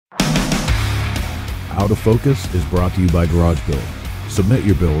Out of Focus is brought to you by Garage Build. Submit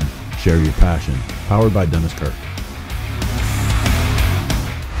your build, share your passion. Powered by Dennis Kirk.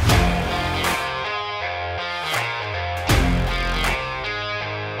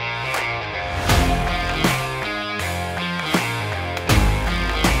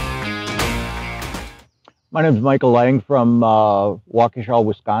 My name is Michael Lange from Waukesha,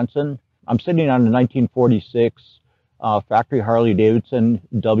 Wisconsin. I'm sitting on a 1946 factory Harley-Davidson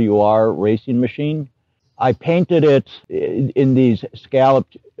WR racing machine. I painted it in these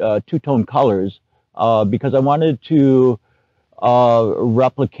scalloped two-tone colors because I wanted to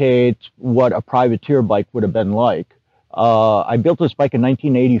replicate what a privateer bike would have been like. I built this bike in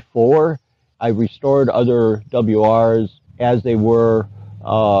 1984. I restored other WRs as they were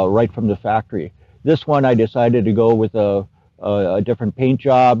right from the factory. This one I decided to go with a different paint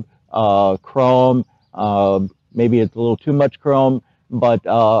job, chrome. Maybe it's a little too much chrome, but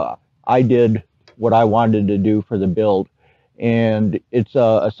I did what I wanted to do for the build. And it's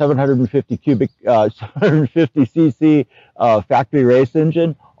a 750 cc factory race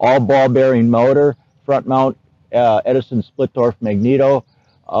engine, all ball bearing motor, front mount Edison Splitdorf magneto.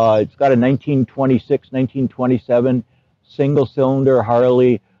 It's got a 1926, 1927 single cylinder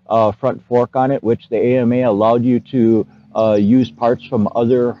Harley front fork on it, which the AMA allowed you to use parts from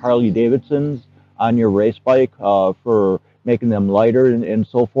other Harley Davidsons on your race bike for making them lighter and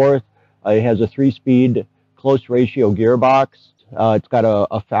so forth. It has a 3-speed close ratio gearbox. It's got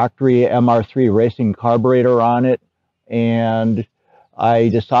a factory MR3 racing carburetor on it, and I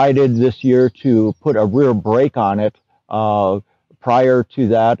decided this year to put a rear brake on it. Prior to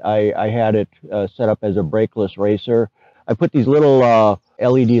that, I had it set up as a brakeless racer. I put these little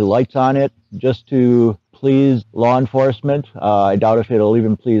LED lights on it just to please law enforcement. I doubt if it'll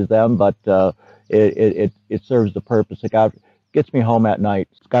even please them, but it serves the purpose. It gets me home at night.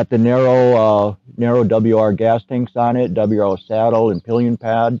 It's got the narrow WR gas tanks on it, WR saddle and pillion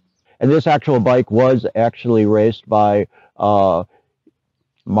pad. And this actual bike was actually raced by Marvin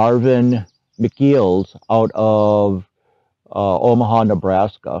McGeels out of Omaha,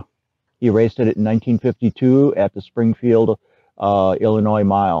 Nebraska. He raced it in 1952 at the Springfield, Illinois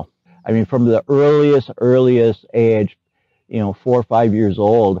mile. I mean, from the earliest age, 4 or 5 years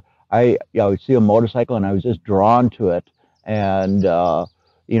old, I would see a motorcycle and I was just drawn to it. And, I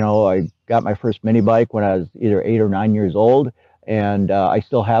got my first mini bike when I was either 8 or 9 years old, and I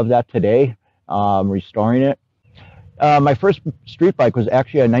still have that today. I'm restoring it. My first street bike was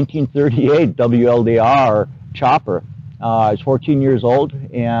actually a 1938 WLDR chopper. I was 14 years old,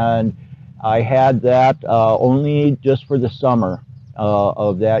 and I had that only just for the summer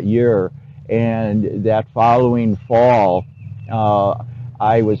of that year. And that following fall,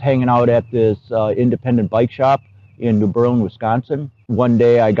 I was hanging out at this independent bike shop in New Berlin, Wisconsin. One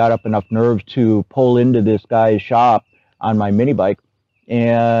day I got up enough nerve to pull into this guy's shop on my mini bike,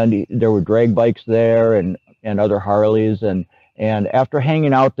 and there were drag bikes there and other Harleys. And after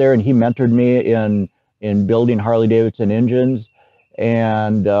hanging out there, and he mentored me in building Harley-Davidson engines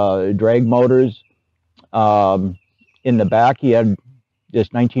and drag motors. In the back, he had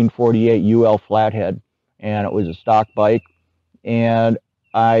this 1948 UL Flathead, and it was a stock bike, and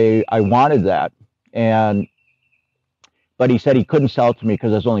I wanted that. But he said he couldn't sell it to me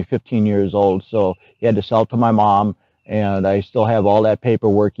because I was only 15 years old, so he had to sell it to my mom, and I still have all that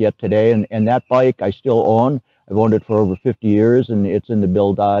paperwork yet today. And that bike I still own. I've owned it for over 50 years, and it's in the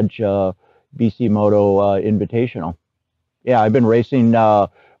Bill Dodge BC Moto Invitational. Yeah, I've been racing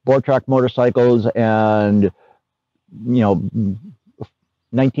board track motorcycles and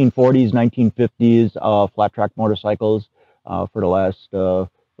 1940s, 1950s flat track motorcycles for the last, well,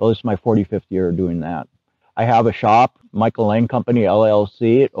 this is my 45th year doing that. I have a shop, Michael Lange Company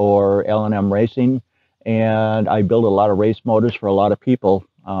LLC, or L&M Racing, and I build a lot of race motors for a lot of people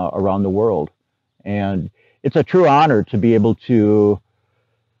around the world. And it's a true honor to be able to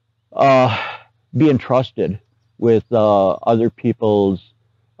be entrusted with other people's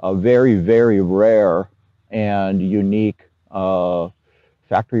very, very rare and unique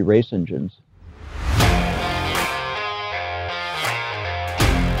factory race engines.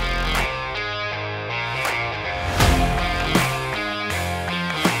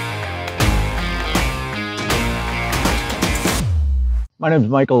 My name is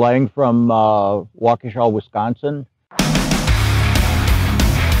Michael Lange from Waukesha, Wisconsin.